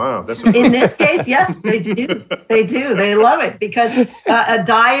 Wow. In this case, yes, they do. They do. They love it because a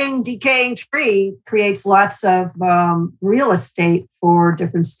dying, decaying tree creates lots of real estate for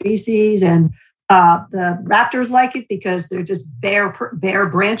different species. And the raptors like it because they're just bare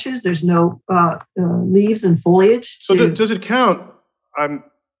branches. There's no leaves and foliage. So does it count? On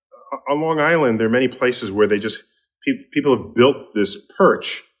Long Island, there are many places where people have built this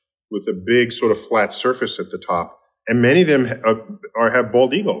perch with a big sort of flat surface at the top. And many of them have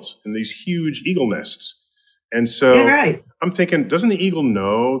bald eagles in these huge eagle nests. And so I'm thinking, doesn't the eagle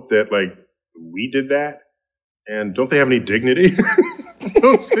know that, like, we did that? And don't they have any dignity?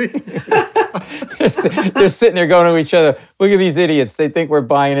 They're sitting there going to each other, look at these idiots. They think we're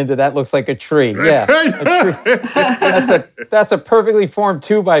buying into that looks like a tree. Yeah. That's a perfectly formed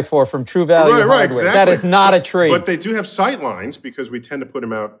 2x4 from True Value Hardware. Exactly. That is not a tree. But they do have sight lines because we tend to put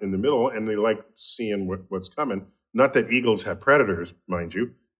them out in the middle and they like seeing what's coming. Not that eagles have predators, mind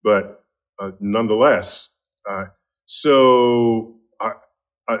you, but nonetheless. So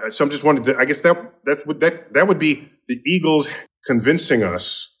I'm just wondering, I guess that would be the eagles convincing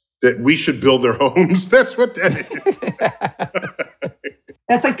us that we should build their homes. That's what that is.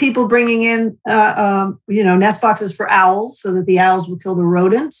 That's like people bringing in, nest boxes for owls so that the owls will kill the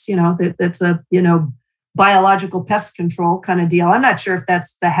rodents. That's a, biological pest control kind of deal. I'm not sure if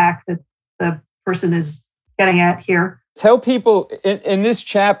that's the hack that the person is getting at here. Tell people in this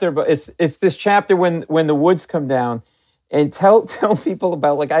chapter, but it's this chapter when the woods come down, and tell people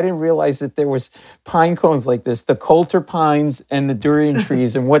about, like, I didn't realize that there was pine cones like this, the Coulter pines and the durian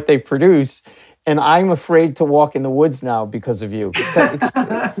trees and what they produce. and I'm afraid to walk in the woods now because of you.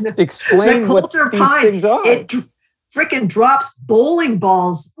 Explain what these things are. It freaking drops bowling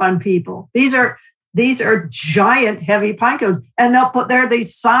balls on people. These are giant, heavy pine cones, and they'll put there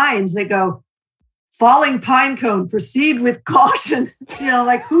these signs that go, "Falling pine cone, proceed with caution."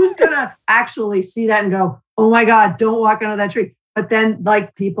 Like who's gonna actually see that and go, "Oh my God, don't walk under that tree"? But then,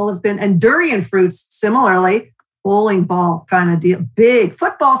 like people have been, and durian fruits similarly. Bowling ball kind of deal. Big,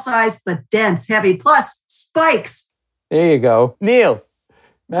 football size, but dense, heavy, plus spikes. There you go. Neil,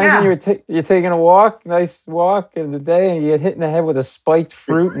 imagine you're taking a walk, nice walk in the day, and you get hit in the head with a spiked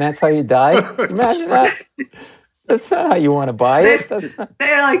fruit, and that's how you die. Imagine that. That's not how you want to buy it.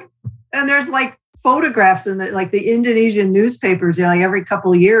 They're like, and there's like photographs in the Indonesian newspapers, like every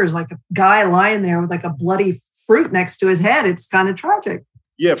couple of years, like a guy lying there with like a bloody fruit next to his head. It's kind of tragic.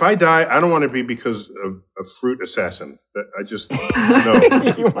 Yeah, if I die, I don't want to be because of a fruit assassin. I just no.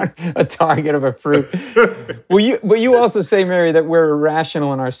 You want a target of a fruit. Well, you also say, Mary, that we're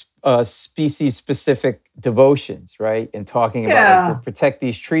irrational in our species-specific devotions, right? And talking about we'll protect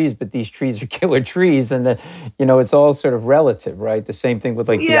these trees, but these trees are killer trees, and it's all sort of relative, right? The same thing with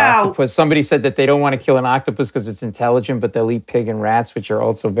the octopus. Somebody said that they don't want to kill an octopus because it's intelligent, but they'll eat pig and rats, which are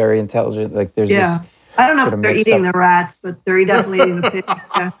also very intelligent. Like there's this. I don't know if they're eating the rats, but they're definitely eating the pig.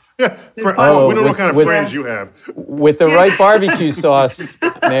 Yeah. We don't know what kind of friends you have. With the right barbecue sauce,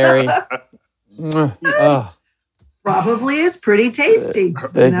 Mary. Probably is pretty tasty.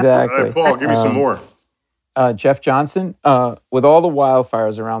 Exactly. All right, Paul, give me some more. Jeff Johnson, with all the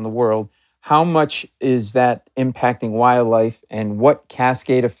wildfires around the world, how much is that impacting wildlife, and what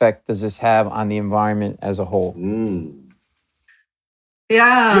cascade effect does this have on the environment as a whole?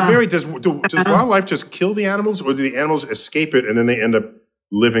 Yeah, Mary, does wildlife just kill the animals, or do the animals escape it and then they end up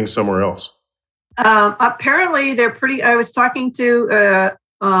living somewhere else? Apparently, they're pretty. I was talking to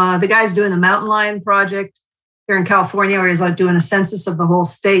the guys doing the mountain lion project here in California, where he's like doing a census of the whole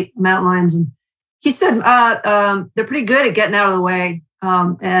state mountain lions, and he said they're pretty good at getting out of the way,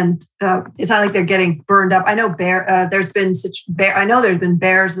 and it's not like they're getting burned up. I know there's been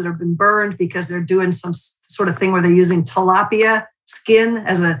bears that have been burned because they're doing some sort of thing where they're using tilapia skin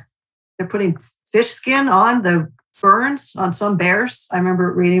they're putting fish skin on the burns on some bears. I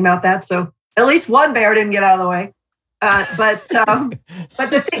remember reading about that. So at least one bear didn't get out of the way. But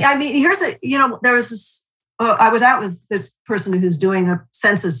the thing, there was this, I was out with this person who's doing a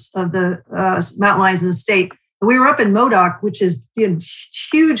census of the mountain lions in the state. And we were up in Modoc, which is a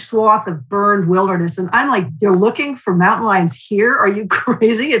huge swath of burned wilderness. And I'm like, they're looking for mountain lions here? Are you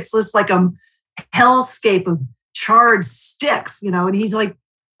crazy? It's just like a hellscape of charred sticks, and he's like,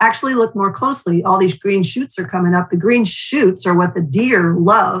 actually look more closely. All these green shoots are coming up. The green shoots are what the deer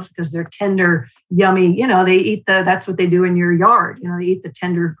love because they're tender, yummy. They eat that's what they do in your yard. They eat the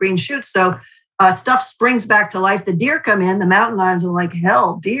tender green shoots. So stuff springs back to life. The deer come in, the mountain lions are like,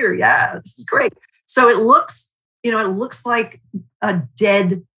 hell, deer. Yeah, this is great. So it looks like a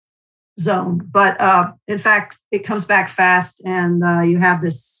dead zone, but in fact, it comes back fast, and you have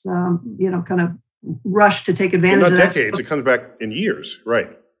this, kind of rush to take advantage of that. Not decades, it comes back in years,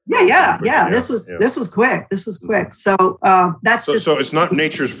 right? Yeah. This was quick. So that's so it's not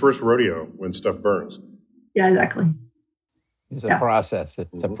nature's first rodeo when stuff burns. Yeah, exactly. It's a process.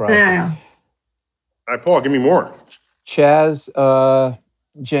 It's a process. Yeah. All right, Paul, give me more. Chaz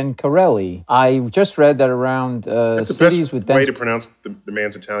Gencarelli. I just read that around That's the best way to pronounce the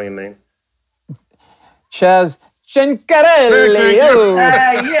man's Italian name. Chaz Gencarelli.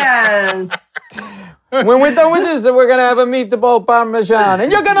 Yeah. When we're done with this, we're going to have a meatball parmesan, and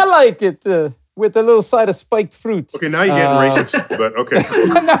you're going to like it with a little side of spiked fruit. Okay, now you're getting racist, but okay.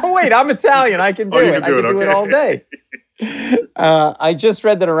 No, wait, I'm Italian. I can do it. I can do it all day. I just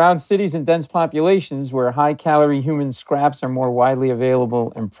read that around cities and dense populations where high-calorie human scraps are more widely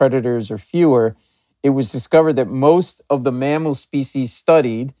available and predators are fewer, it was discovered that most of the mammal species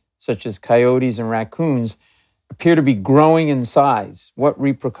studied, such as coyotes and raccoons, appear to be growing in size. What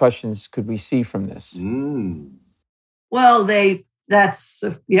repercussions could we see from this? Well,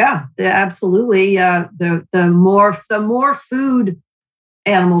 absolutely. The more food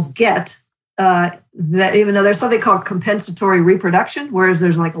animals get, that even though there's something called compensatory reproduction, whereas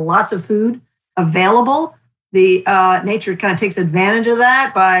there's like lots of food available, the nature kind of takes advantage of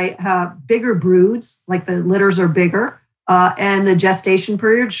that by bigger broods, like the litters are bigger. And the gestation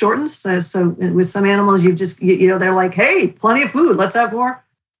period shortens. So with some animals, they're like, hey, plenty of food. Let's have more.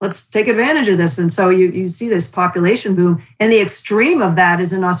 Let's take advantage of this. And so you see this population boom. And the extreme of that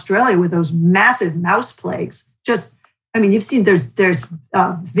is in Australia with those massive mouse plagues. You've seen there's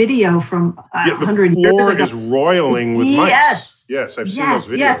video from 100 years ago. The floor is roiling with mice. Yes. Yes, I've seen those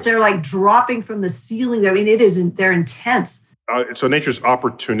videos. Yes, they're like dropping from the ceiling. I mean, they're intense. So nature's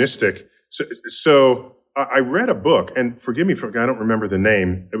opportunistic. So I read a book, and forgive me I don't remember the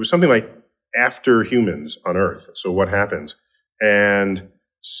name. It was something like After Humans on Earth. So what happens? And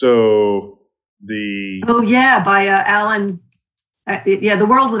so by Alan. The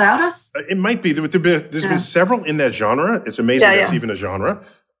World Without Us. It might be. There's been several in that genre. It's amazing that's even a genre.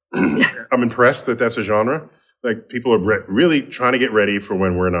 I'm impressed that that's a genre. Like people are really trying to get ready for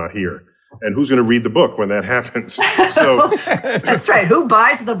when we're not here. And who's going to read the book when that happens? So that's right. Who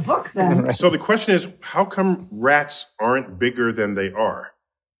buys the book then? So the question is, how come rats aren't bigger than they are?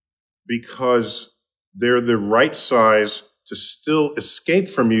 Because they're the right size to still escape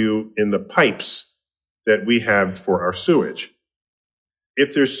from you in the pipes that we have for our sewage.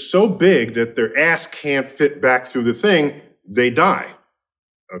 If they're so big that their ass can't fit back through the thing, they die.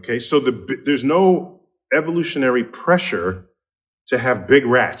 Okay, so there's no evolutionary pressure to have big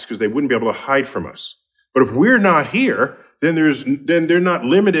rats because they wouldn't be able to hide from us. But if we're not here, then they're not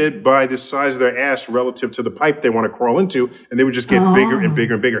limited by the size of their ass relative to the pipe they want to crawl into, and they would just get bigger and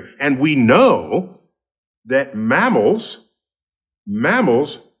bigger and bigger. And we know that mammals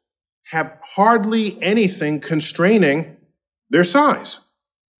have hardly anything constraining their size.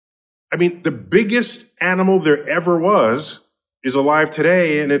 I mean, the biggest animal there ever was is alive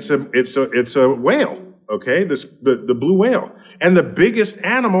today, and it's a whale. Okay, the blue whale, and the biggest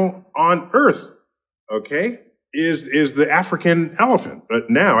animal on Earth. Okay, is the African elephant. But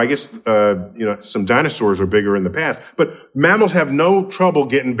now, I guess some dinosaurs were bigger in the past, but mammals have no trouble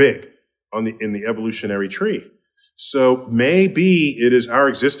getting big in the evolutionary tree. So maybe it is our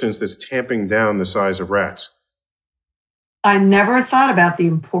existence that's tamping down the size of rats. I never thought about the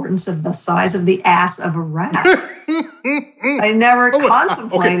importance of the size of the ass of a rat. I never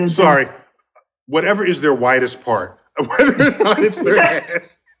contemplated this. Sorry. Whatever is their widest part, whether or not it's their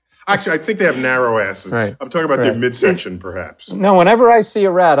ass. Actually, I think they have narrow asses. Right. I'm talking about their midsection, perhaps. No, whenever I see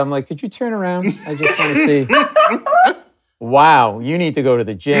a rat, I'm like, could you turn around? I just want to see. Wow, you need to go to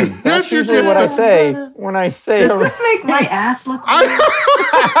the gym. That's usually what I say when I say. Does this make my ass look big?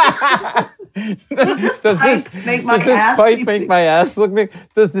 Does this pipe make my ass look big?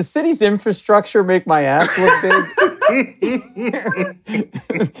 Does the city's infrastructure make my ass look big?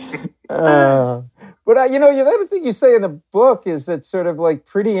 But the other thing you say in the book is that sort of like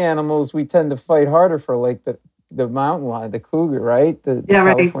pretty animals, we tend to fight harder for, like the mountain lion, the cougar, right? The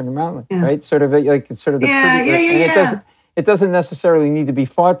California mountain lion, right? Sort of like it's sort of the pretty. It doesn't necessarily need to be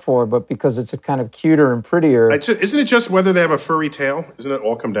fought for, but because it's a kind of cuter and prettier. Isn't it just whether they have a furry tail? Doesn't it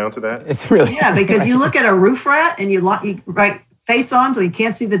all come down to that? It's really because you look at a roof rat and you right face on so you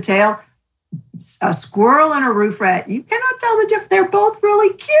can't see the tail. A squirrel and a roof rat, you cannot tell the difference. They're both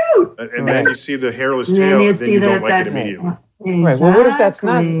really cute. And then you see the hairless tail, and then you don't like it immediately. Exactly. Right. Well, what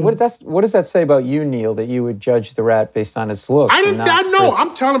does that say about you, Neil, that you would judge the rat based on its looks? I know.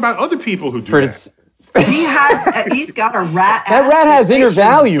 I'm telling about other people who do that. He's got a rat. That rat has inner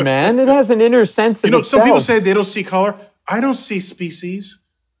value, man. It has an inner sense of itself. Some people say they don't see color. I don't see species.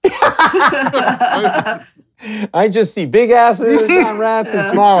 I just see big asses on rats and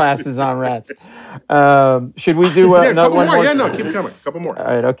small asses on rats. Should we do another one more? Yeah, no, keep coming. A couple more. All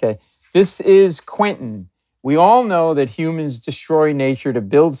right, okay. This is Quentin. We all know that humans destroy nature to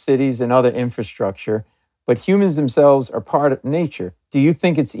build cities and other infrastructure, but humans themselves are part of nature. Do you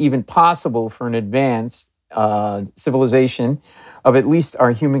think it's even possible for an advanced civilization of at least our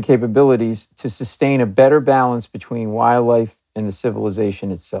human capabilities to sustain a better balance between wildlife and the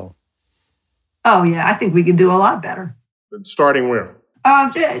civilization itself? Oh, yeah, I think we could do a lot better. Starting where?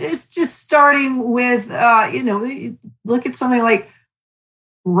 Just starting with, look at something like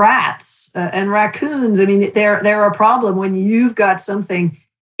rats and raccoons. I mean, they're a problem when you've got something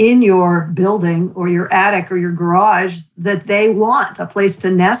in your building or your attic or your garage that they want, a place to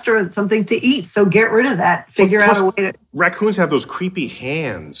nest or something to eat. So get rid of that. Figure out a way to... Raccoons have those creepy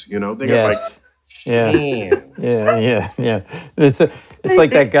hands, They got hands. Yeah. It's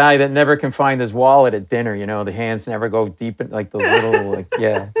like that guy that never can find his wallet at dinner, the hands never go deep in like those little,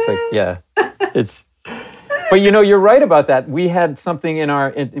 But you're right about that. We had something in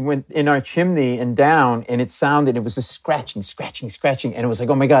our chimney and down, and it sounded. It was a scratching, and it was like,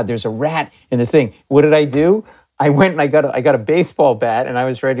 oh my God, there's a rat in the thing. What did I do? I went and I got a baseball bat, and I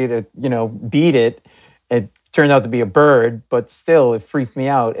was ready to beat it. It turned out to be a bird, but still, it freaked me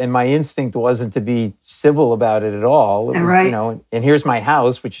out. And my instinct wasn't to be civil about it at all. It was, right. And here's my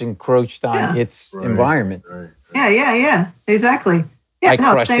house, which encroached on its environment. Right. Yeah, exactly. Yeah, I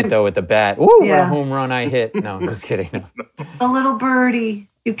crushed it, though, with the bat. Ooh, what a home run I hit. No, I'm just kidding. No. The little birdie.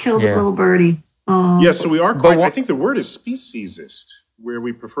 You killed the little birdie. Yes, so we are quite, I think the word is speciesist, where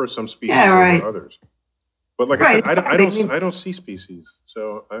we prefer some species over others. But like I said, I don't see species.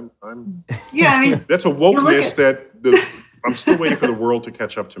 So I'm yeah, I mean, that's a wokeness that I'm still waiting for the world to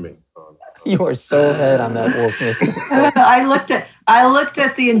catch up to me. You are so ahead on that wokeness. I looked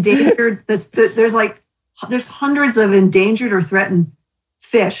at the endangered. There's hundreds of endangered or threatened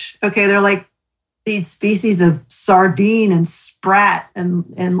fish. Okay, they're like these species of sardine and sprat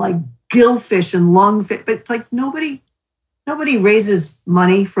and like gillfish and lungfish. But it's like nobody raises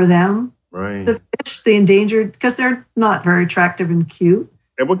money for them. Right. The fish, the endangered, because they're not very attractive and cute.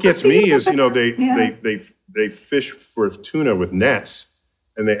 And what gets me is, they fish for tuna with nets,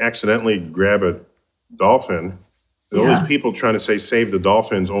 and they accidentally grab a dolphin. And all these people trying to say save the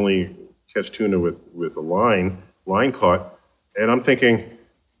dolphins only catch tuna with a line caught. And I'm thinking,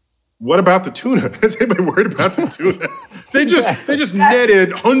 what about the tuna? Is anybody worried about the tuna? They just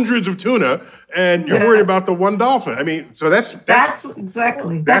netted hundreds of tuna, and you're worried about the one dolphin. I mean, so that's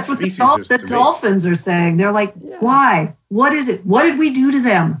exactly that's what the dolphins are saying. They're like, why? What is it? What did we do to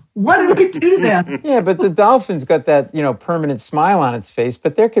them? What did we do to them? Yeah, but the dolphin's got that, permanent smile on its face,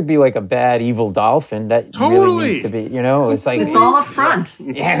 but there could be like a bad, evil dolphin that really needs to be, it's like... It's all a front.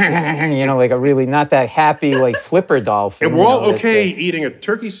 Like a really not that happy, like flipper dolphin. And we're all okay eating a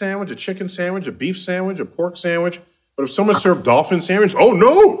turkey sandwich, a chicken sandwich, a beef sandwich, a pork sandwich, but if someone served dolphin sandwich, can't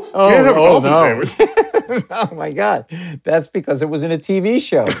have a dolphin sandwich. Oh my God. That's because it was in a TV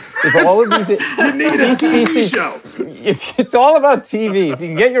show. If all of these... You need a TV show. If it's all about TV, if you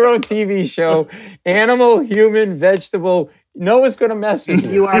can get your own TV show, animal, human, vegetable, no one's going to mess with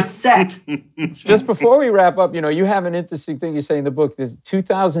you. You are set. Just before we wrap up, you have an interesting thing you say in the book. There's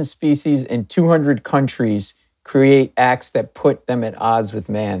 2,000 species in 200 countries create acts that put them at odds with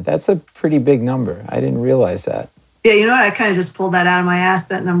man. That's a pretty big number. I didn't realize that. Yeah, you know what? I kind of just pulled that out of my ass,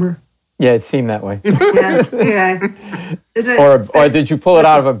 that number. Yeah, it seemed that way. Yeah. Or did you pull it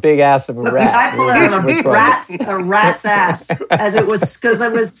out of a big ass of a rat? I pulled it out of a rat's ass, as it was, because I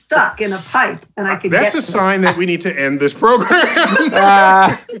was stuck in a pipe, and I could. That's a sign that we need to end this program.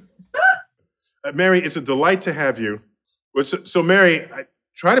 Mary, it's a delight to have you. So, Mary, I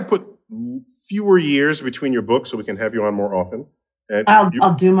try to put fewer years between your books so we can have you on more often. And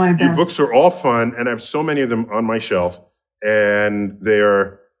I'll do my best. Your books are all fun, and I have so many of them on my shelf, and they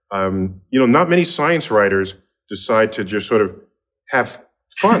are. Not many science writers decide to just sort of have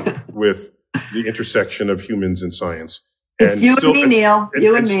fun with the intersection of humans and science. It's you and me, Neil.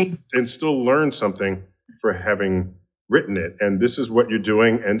 You and me. And still learn something for having written it. And this is what you're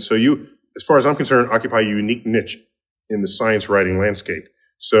doing. And so you, as far as I'm concerned, occupy a unique niche in the science writing landscape.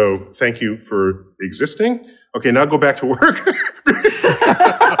 So thank you for existing. Okay, now go back to work.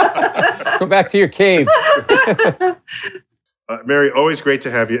 Go back to your cave. Mary, always great to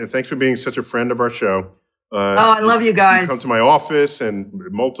have you, and thanks for being such a friend of our show. I love you guys. You come to my office and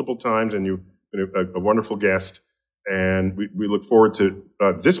multiple times, and you've been a wonderful guest. And we look forward to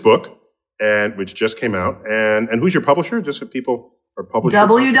this book, which just came out. And who's your publisher? Just so people are published.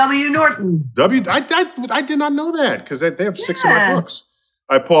 W.W. Norton. I did not know that because they have 6 of my books.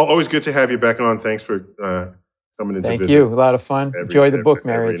 Paul, always good to have you back on. Thanks for coming in. Thank you. A lot of fun. Enjoy the book,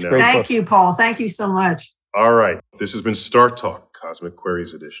 Mary. It's a great book. Thank you, Paul. Thank you so much. All right. This has been Star Talk, Cosmic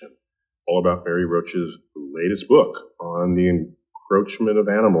Queries Edition, all about Mary Roach's latest book on the encroachment of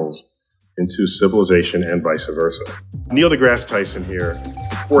animals into civilization and vice versa. Neil deGrasse Tyson here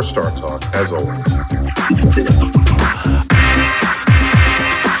for Star Talk, as always.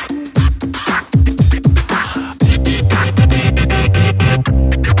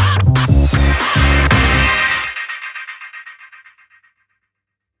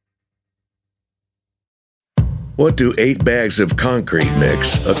 What do 8 bags of concrete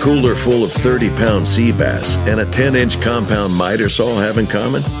mix, a cooler full of 30-pound sea bass, and a 10-inch compound miter saw have in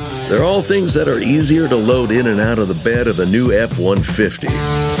common? They're all things that are easier to load in and out of the bed of the new F-150.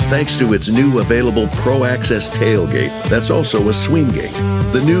 Thanks to its new available Pro Access tailgate that's also a swing gate.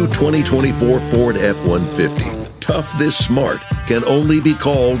 The new 2024 Ford F-150. Tough this smart can only be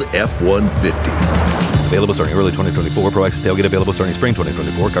called F-150. Available starting early 2024. Pro Access tailgate available starting spring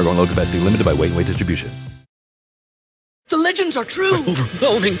 2024. Cargo and load capacity limited by weight and weight distribution. The legends are true.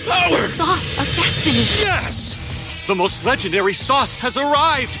 Overwhelming power! The sauce of destiny. Yes! The most legendary sauce has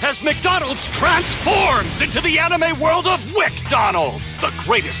arrived as McDonald's transforms into the anime world of WickDonald's. The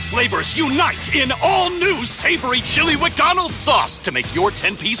greatest flavors unite in all new savory chili McDonald's sauce to make your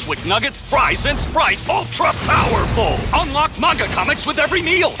 10-piece Wick Nuggets, fries, and Sprite ultra-powerful. Unlock manga comics with every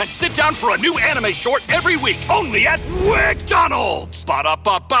meal and sit down for a new anime short every week only at WickDonald's.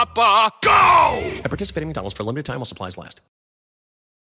 Ba-da-ba-ba-ba, go! At participating McDonald's for a limited time while supplies last.